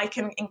make. I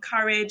can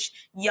encourage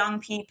young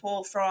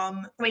people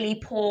from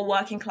really poor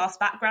working class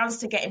backgrounds backgrounds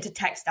to get into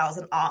textiles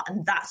and art,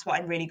 and that's what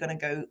I'm really going to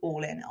go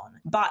all in on.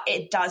 But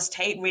it does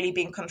take really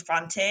being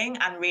confronting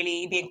and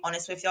really being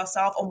honest with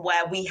yourself on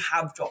where we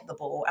have dropped the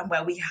ball and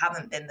where we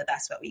haven't been the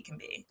best that we can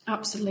be.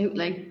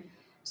 Absolutely.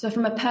 So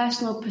from a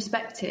personal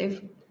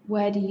perspective,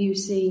 where do you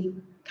see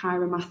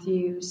Kyra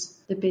Matthews,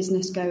 the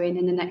business, going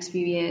in the next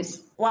few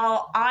years?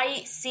 Well,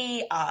 I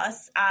see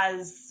us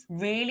as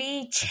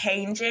really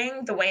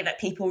changing the way that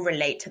people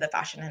relate to the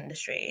fashion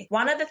industry.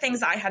 One of the things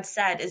that I had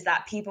said is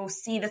that people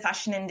see the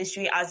fashion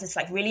industry as this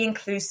like really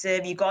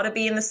inclusive, you got to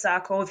be in the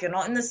circle. If you're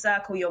not in the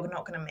circle, you're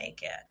not going to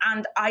make it.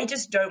 And I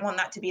just don't want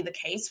that to be the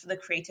case for the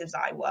creatives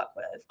that I work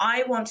with.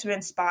 I want to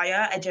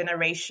inspire a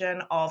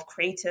generation of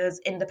creators,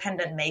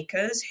 independent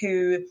makers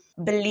who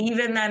believe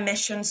in their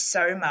mission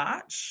so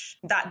much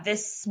that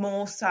this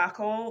small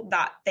circle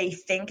that they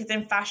think is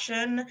in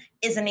fashion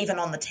isn't even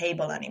on the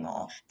table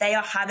anymore. They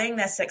are having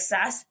their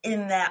success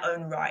in their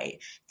own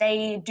right.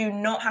 They do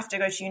not have to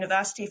go to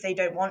university if they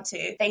don't want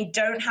to. They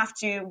don't have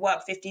to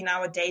work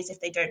 15-hour days if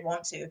they don't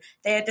want to.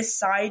 They are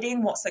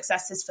deciding what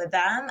success is for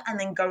them and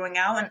then going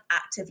out and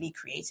actively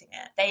creating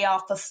it. They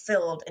are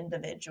fulfilled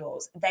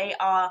individuals. They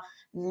are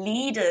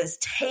leaders,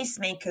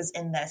 tastemakers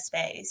in their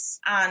space.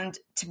 And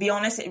to be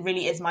honest, it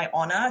really is my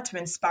honor to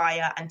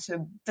inspire and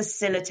to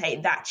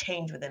facilitate that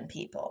change within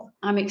people.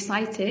 I'm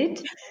excited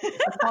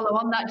to follow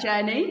on that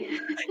journey.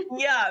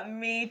 Yeah,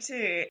 me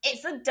too.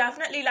 It's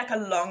definitely like a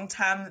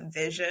long-term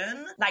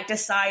vision, like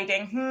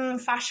deciding,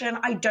 fashion,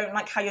 I don't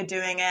like how you're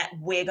doing it.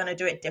 We're going to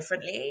do it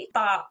differently.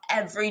 But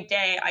every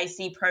day I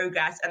see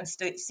progress and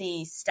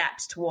see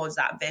steps towards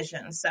that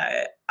vision. So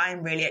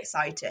I'm really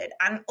excited.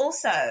 And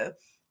also,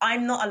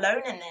 I'm not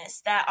alone in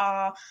this. There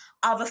are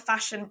other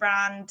fashion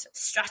brand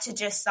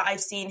strategists that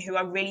I've seen who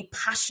are really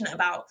passionate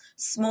about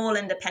small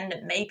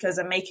independent makers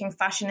and making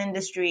fashion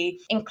industry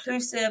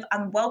inclusive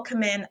and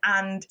welcoming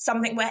and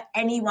something where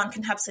anyone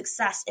can have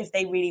success if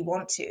they really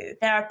want to.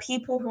 There are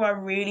people who are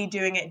really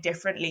doing it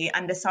differently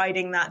and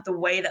deciding that the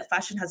way that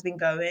fashion has been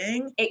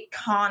going, it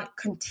can't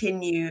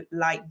continue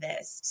like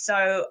this.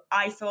 So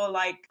I feel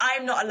like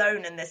I'm not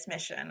alone in this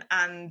mission,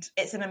 and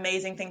it's an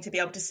amazing thing to be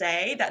able to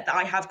say that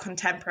I have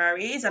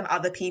contemporaries and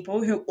other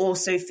people who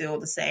also feel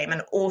the same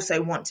and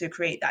also want to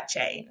create that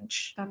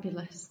change.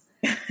 Fabulous.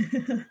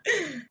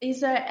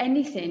 Is there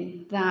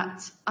anything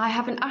that I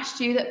haven't asked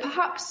you that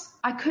perhaps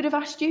I could have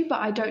asked you, but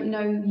I don't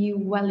know you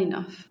well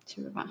enough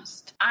to have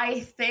asked?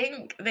 I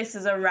think this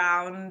is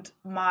around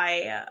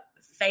my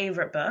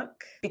favorite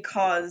book,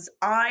 because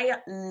I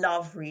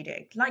love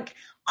reading. Like,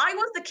 I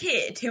was the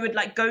kid who would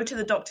like go to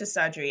the doctor's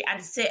surgery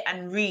and sit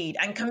and read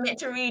and commit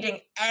to reading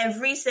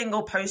every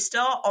single poster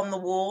on the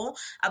wall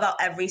about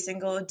every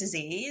single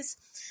disease.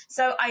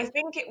 So I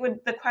think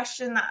the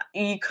question that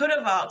you could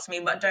have asked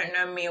me, but don't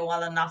know me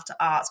well enough to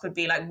ask, would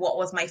be like, what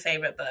was my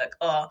favorite book,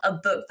 or a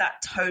book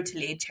that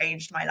totally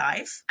changed my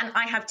life? And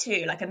I have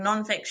two, like a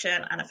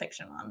nonfiction and a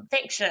fiction one.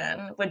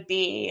 Fiction would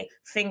be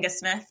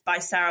Fingersmith by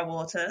Sarah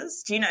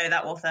Waters. Do you know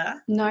that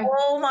author? No.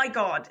 Oh my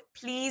God,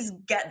 please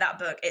get that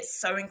book. It's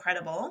so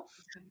incredible.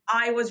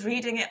 I was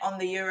reading it on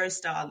the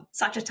Eurostar,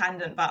 such a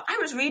tangent, but I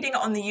was reading it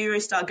on the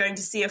Eurostar going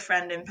to see a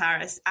friend in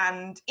Paris.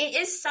 And it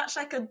is such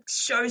like a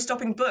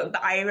show-stopping book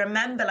that I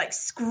remember like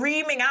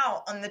screaming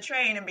out on the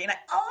train and being like,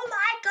 oh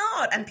my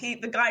God. And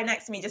the guy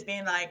next to me just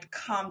being like,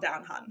 calm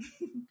down, hun.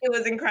 It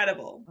was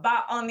incredible.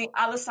 But on the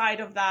other side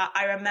of that,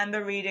 I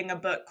remember reading a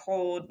book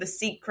called The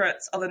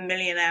Secrets of a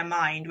Millionaire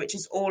Mind, which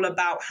is all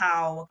about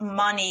how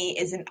money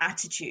is an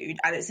attitude,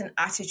 and it's an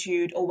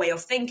attitude or way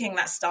of thinking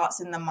that starts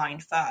in the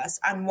mind first.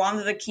 And one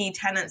of the key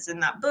tenets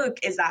in that book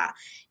is that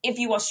if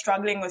you are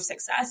struggling with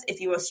success, if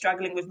you are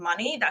struggling with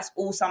money, that's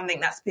all something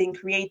that's being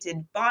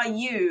created by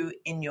you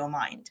in your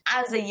mind.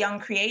 As a young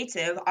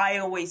creative, I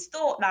always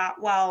thought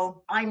that,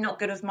 well, I'm not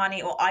good with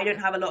money, or I don't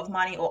have a lot of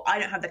money, or I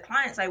don't have the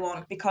clients I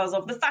want because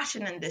of the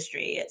fashion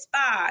industry. It's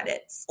bad.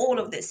 It's all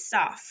of this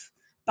stuff.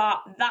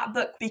 But that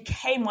book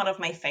became one of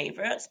my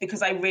favorites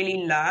because I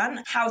really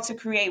learned how to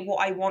create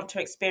what I want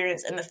to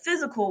experience in the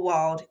physical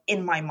world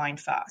in my mind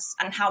first,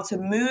 and how to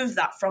move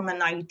that from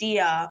an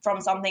idea,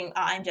 from something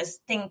that I'm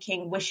just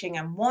thinking, wishing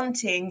and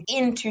wanting,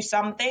 into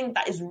something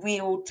that is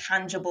real,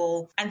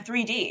 tangible and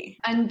 3D.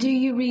 And do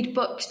you read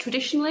books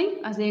traditionally,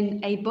 as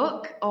in a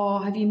book,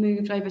 or have you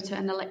moved over to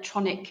an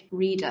electronic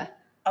reader?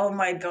 Oh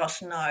my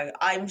gosh, no.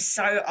 I'm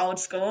so old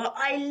school.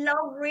 I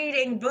love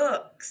reading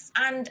books.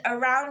 And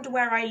around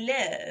where I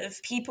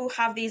live, people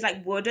have these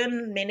like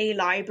wooden mini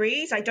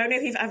libraries. I don't know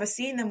if you've ever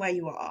seen them where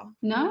you are.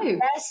 No. They're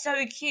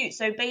so cute.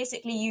 So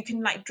basically you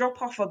can like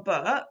drop off a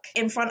book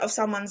in front of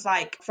someone's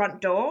like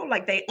front door,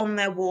 like on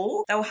their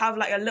wall. They'll have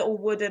like a little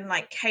wooden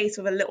like case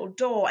with a little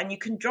door, and you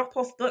can drop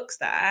off books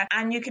there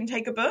and you can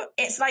take a book.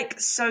 It's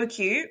like so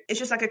cute. It's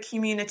just like a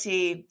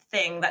community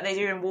thing that they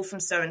do in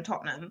Walthamstow and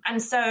Tottenham.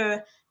 And so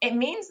it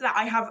means that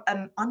I have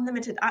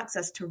unlimited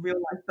access to real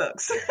life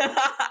books.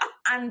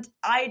 And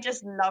I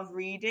just love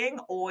reading,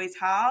 always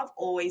have,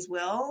 always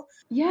will.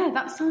 Yeah,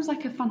 that sounds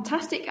like a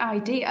fantastic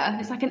idea.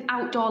 It's like an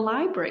outdoor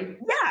library.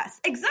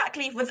 Yes,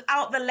 exactly.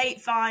 Without the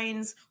late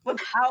fines,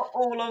 without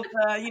all of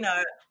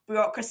the,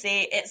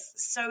 bureaucracy. It's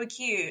so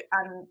cute.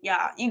 And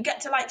yeah, you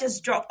get to like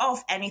just drop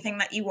off anything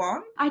that you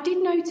want. I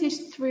did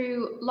notice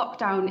through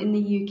lockdown in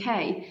the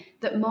UK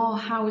that more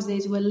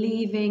houses were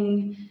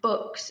leaving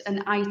books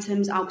and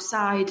items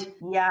outside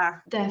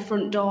their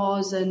front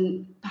doors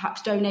and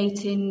perhaps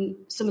donating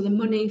some of the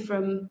money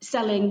from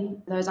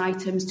selling those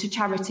items to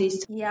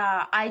charities.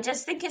 Yeah, I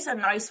just think it's a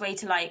nice way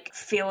to like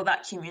feel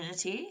that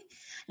community.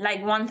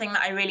 Like one thing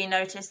that I really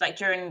noticed like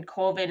during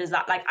COVID is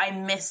that like I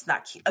miss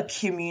that a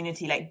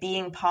community, like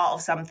being part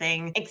of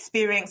something,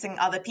 experiencing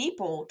other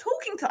people,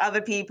 talking to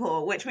other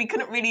people, which we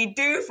couldn't really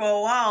do for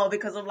a while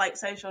because of like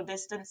social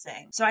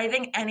distancing. So I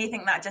think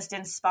anything that just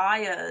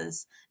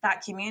inspires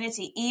that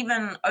community,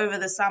 even over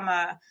the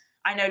summer,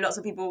 I know lots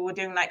of people were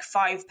doing like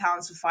 £5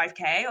 for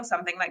 5K or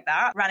something like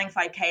that, running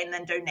 5K and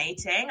then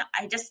donating.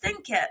 I just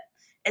think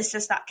it's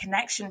just that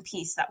connection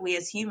piece that we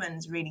as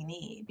humans really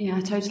need. Yeah,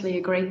 I totally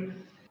agree.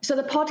 So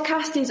the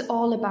podcast is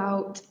all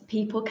about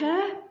people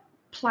care,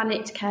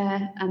 planet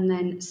care, and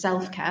then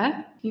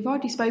self-care. You've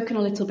already spoken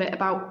a little bit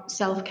about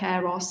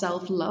self-care or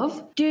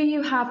self-love. Do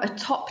you have a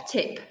top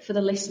tip for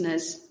the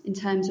listeners in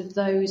terms of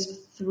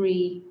those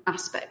three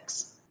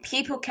aspects?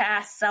 People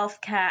care,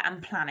 self-care,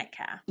 and planet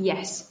care.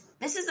 Yes.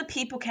 This is a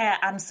people care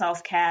and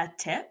self-care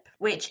tip,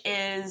 which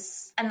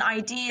is an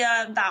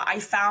idea that I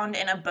found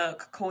in a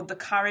book called The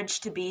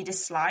Courage to Be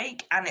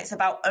Disliked, and it's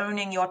about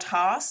owning your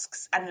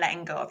tasks and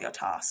letting go of your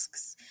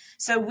tasks.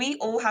 So we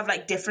all have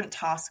like different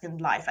tasks in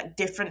life, like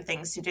different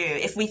things to do.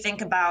 If we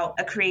think about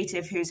a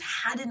creative who's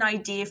had an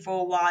idea for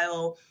a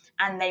while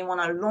and they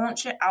want to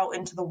launch it out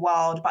into the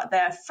world, but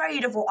they're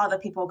afraid of what other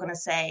people are going to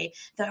say,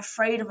 they're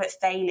afraid of it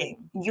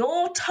failing.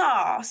 Your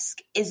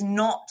task is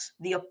not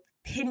the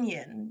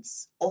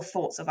opinions or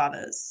thoughts of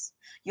others.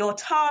 Your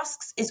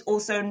tasks is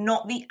also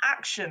not the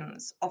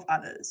actions of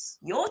others.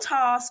 Your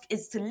task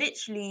is to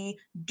literally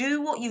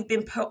do what you've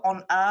been put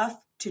on earth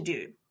to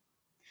do.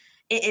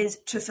 It is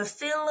to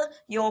fulfill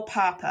your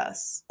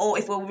purpose. Or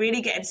if we're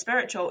really getting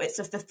spiritual, it's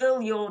to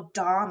fulfill your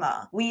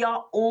dharma. We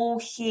are all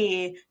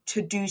here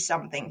to do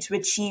something, to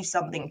achieve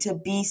something, to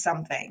be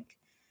something.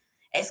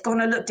 It's going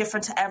to look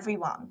different to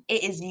everyone.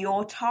 It is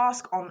your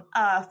task on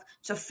earth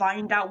to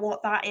find out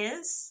what that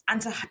is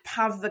and to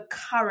have the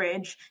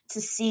courage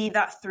to see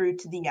that through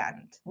to the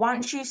end.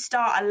 Once you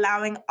start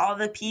allowing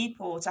other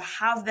people to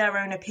have their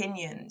own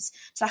opinions,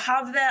 to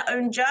have their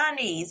own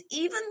journeys,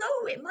 even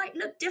though it might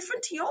look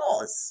different to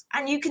yours,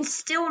 and you can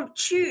still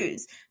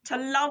choose to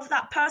love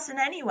that person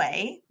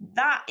anyway,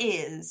 that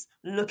is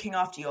looking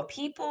after your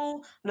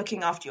people,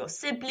 looking after your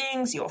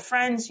siblings, your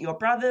friends, your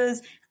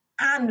brothers,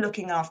 and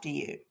looking after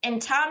you.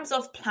 In terms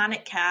of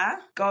planet care,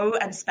 go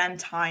and spend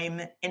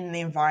time in the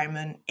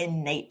environment,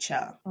 in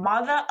nature.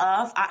 Mother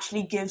Earth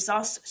actually gives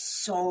us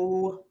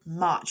so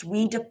much.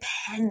 We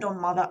depend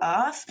on Mother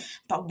Earth,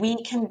 but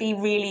we can be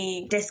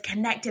really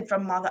disconnected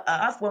from Mother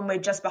Earth when we're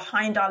just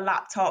behind our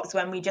laptops,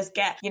 when we just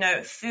get,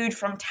 food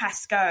from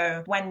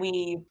Tesco, when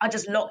we are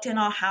just locked in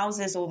our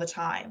houses all the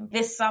time.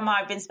 This summer,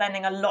 I've been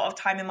spending a lot of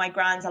time in my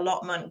grand's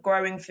allotment,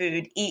 growing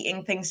food,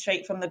 eating things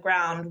straight from the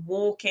ground,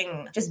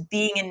 walking, just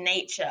being in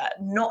nature,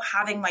 not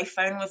having my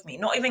phone with me,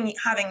 not even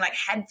having like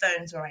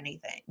headphones or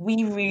anything.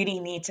 We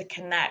really need to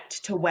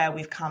connect to where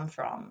we've come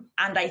from.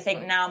 And I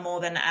think now more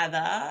than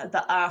ever,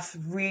 the earth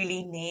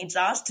really needs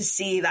us to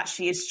see that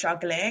she is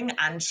struggling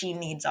and she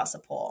needs our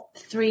support.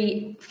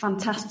 3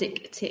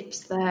 fantastic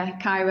tips there,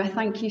 Kyra.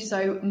 Thank you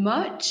so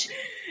much.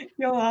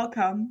 You're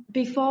welcome.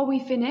 Before we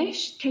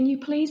finish, can you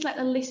please let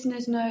the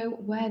listeners know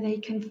where they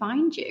can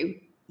find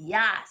you?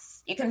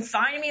 Yes, you can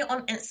find me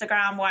on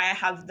Instagram where I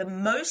have the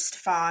most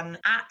fun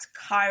at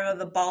Kyra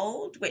the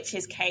Bold, which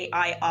is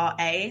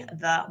Kyra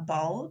the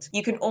Bold.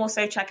 You can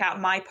also check out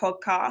my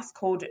podcast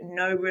called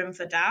No Room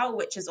for Doubt,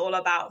 which is all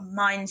about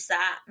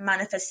mindset,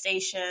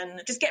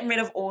 manifestation, just getting rid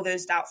of all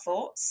those doubt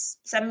thoughts.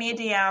 Send me a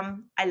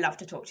DM. I love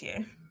to talk to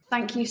you.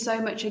 Thank you so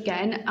much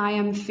again. I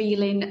am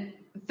feeling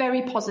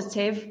very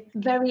positive,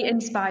 very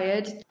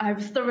inspired.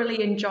 I've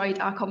thoroughly enjoyed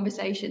our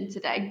conversation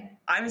today.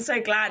 I'm so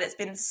glad. It's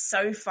been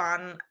so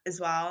fun as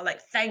well.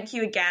 Thank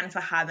you again for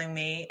having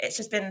me. It's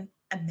just been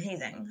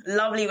amazing.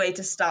 Lovely way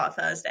to start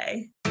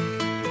Thursday.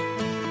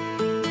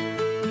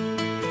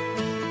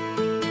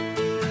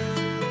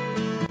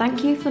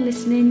 Thank you for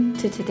listening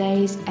to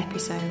today's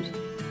episode.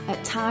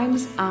 At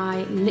times,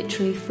 I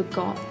literally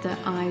forgot that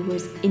I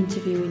was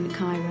interviewing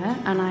Kyra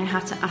and I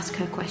had to ask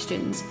her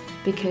questions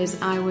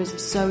because I was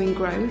so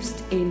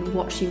engrossed in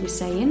what she was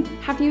saying.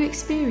 Have you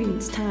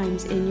experienced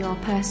times in your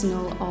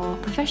personal or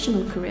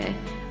professional career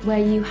where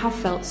you have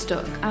felt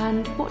stuck,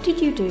 and what did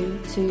you do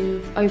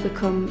to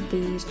overcome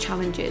these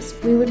challenges?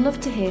 We would love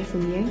to hear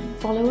from you.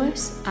 Follow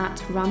us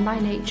at Ran by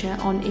Nature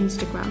on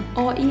Instagram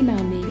or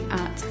email me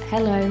at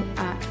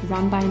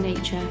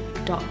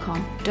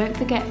hello@ranbynature.com. Don't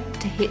forget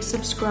to hit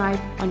subscribe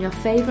on your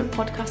favourite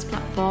podcast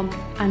platform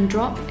and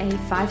drop a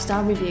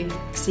 5-star review.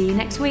 See you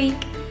next week.